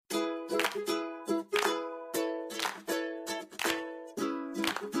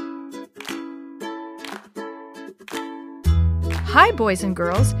Hi, boys and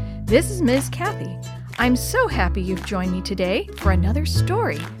girls. This is Ms. Kathy. I'm so happy you've joined me today for another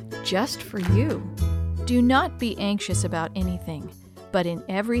story just for you. Do not be anxious about anything, but in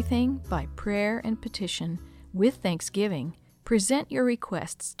everything, by prayer and petition, with thanksgiving, present your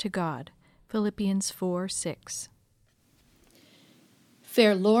requests to God. Philippians 4:6.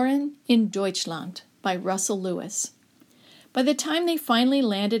 Verloren in Deutschland by Russell Lewis. By the time they finally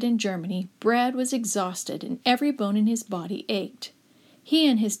landed in Germany, Brad was exhausted and every bone in his body ached. He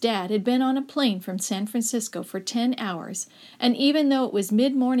and his dad had been on a plane from San Francisco for 10 hours, and even though it was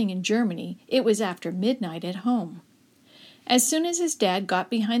mid-morning in Germany, it was after midnight at home. As soon as his dad got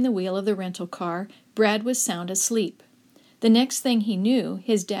behind the wheel of the rental car, Brad was sound asleep. The next thing he knew,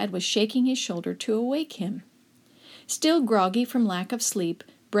 his dad was shaking his shoulder to awake him. Still groggy from lack of sleep,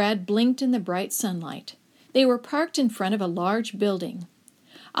 Brad blinked in the bright sunlight. They were parked in front of a large building.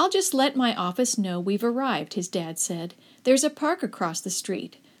 "I'll just let my office know we've arrived," his dad said. "There's a park across the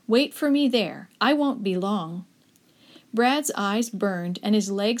street. Wait for me there. I won't be long." Brad's eyes burned and his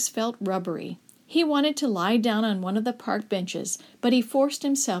legs felt rubbery. He wanted to lie down on one of the park benches, but he forced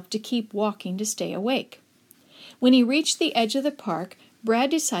himself to keep walking to stay awake. When he reached the edge of the park, Brad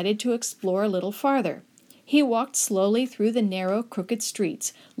decided to explore a little farther. He walked slowly through the narrow, crooked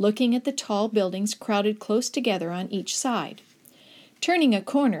streets, looking at the tall buildings crowded close together on each side. Turning a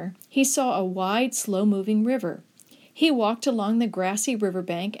corner, he saw a wide, slow-moving river. He walked along the grassy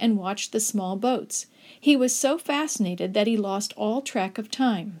riverbank and watched the small boats. He was so fascinated that he lost all track of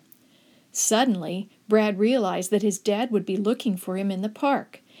time. Suddenly, Brad realized that his dad would be looking for him in the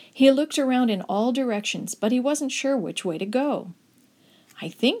park. He looked around in all directions, but he wasn't sure which way to go. "I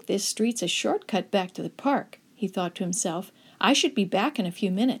think this street's a shortcut back to the park," he thought to himself. "I should be back in a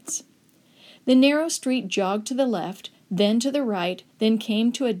few minutes." The narrow street jogged to the left, then to the right, then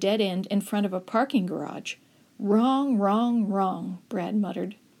came to a dead end in front of a parking garage. "Wrong, wrong, wrong," Brad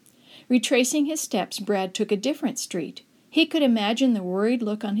muttered. Retracing his steps, Brad took a different street. He could imagine the worried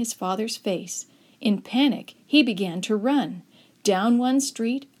look on his father's face. In panic, he began to run. Down one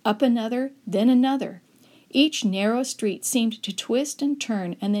street, up another, then another. Each narrow street seemed to twist and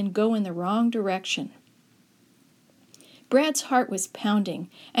turn and then go in the wrong direction. Brad's heart was pounding,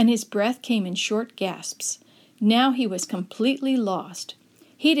 and his breath came in short gasps. Now he was completely lost.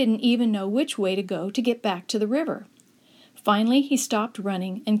 He didn't even know which way to go to get back to the river. Finally, he stopped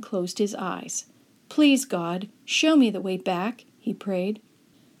running and closed his eyes. "Please, God, show me the way back," he prayed.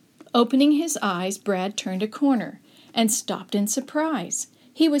 Opening his eyes, Brad turned a corner and stopped in surprise.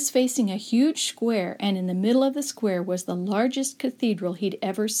 He was facing a huge square, and in the middle of the square was the largest cathedral he'd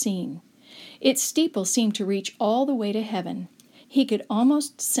ever seen. Its steeple seemed to reach all the way to heaven. He could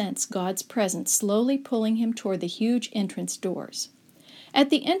almost sense God's presence slowly pulling him toward the huge entrance doors.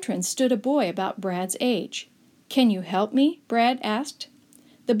 At the entrance stood a boy about Brad's age. "Can you help me?" Brad asked.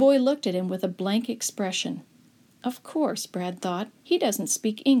 The boy looked at him with a blank expression. Of course, Brad thought, he doesn't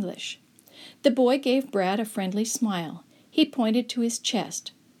speak English. The boy gave Brad a friendly smile. He pointed to his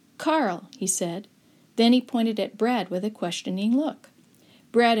chest. "Carl," he said. Then he pointed at Brad with a questioning look.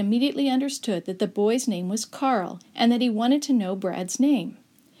 Brad immediately understood that the boy's name was Carl and that he wanted to know Brad's name.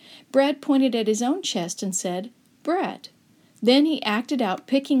 Brad pointed at his own chest and said, "Brad." Then he acted out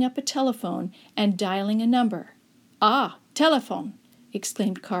picking up a telephone and dialing a number. "Ah, telephone,"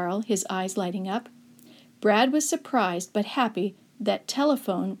 exclaimed Carl, his eyes lighting up. Brad was surprised but happy that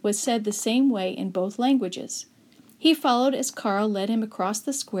telephone was said the same way in both languages. He followed as Carl led him across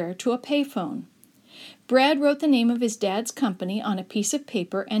the square to a payphone. Brad wrote the name of his dad's company on a piece of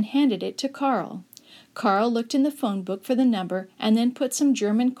paper and handed it to Carl. Carl looked in the phone book for the number and then put some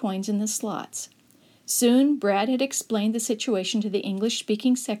German coins in the slots. Soon, Brad had explained the situation to the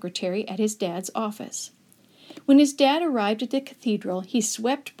English-speaking secretary at his dad's office. When his dad arrived at the cathedral, he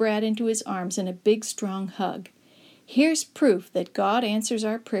swept Brad into his arms in a big, strong hug. "Here's proof that God answers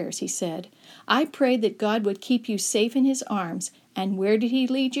our prayers," he said. "I prayed that God would keep you safe in his arms, and where did he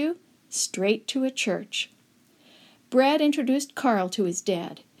lead you? Straight to a church." Brad introduced Carl to his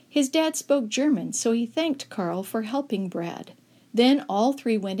dad. His dad spoke German, so he thanked Carl for helping Brad. Then all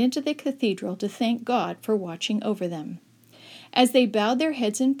three went into the cathedral to thank God for watching over them. As they bowed their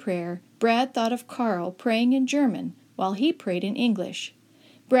heads in prayer, Brad thought of Carl praying in German while he prayed in English.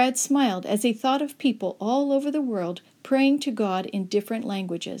 Brad smiled as he thought of people all over the world praying to God in different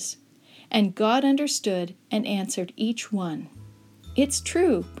languages. And God understood and answered each one. It's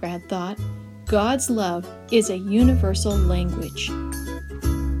true, Brad thought. God's love is a universal language.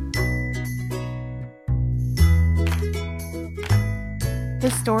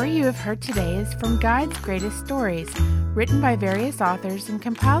 The story you have heard today is from God's Greatest Stories, written by various authors and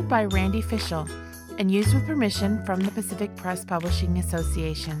compiled by Randy Fischel. and used with permission from the Pacific Press Publishing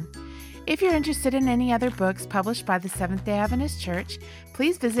Association. If you're interested in any other books published by the Seventh-day Adventist Church,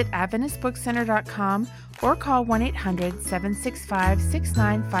 please visit AdventistBookCenter.com or call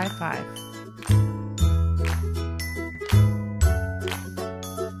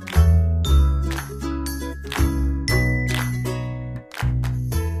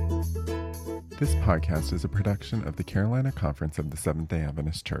This podcast is a production of the Carolina Conference of the Seventh-day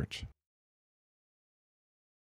Adventist Church.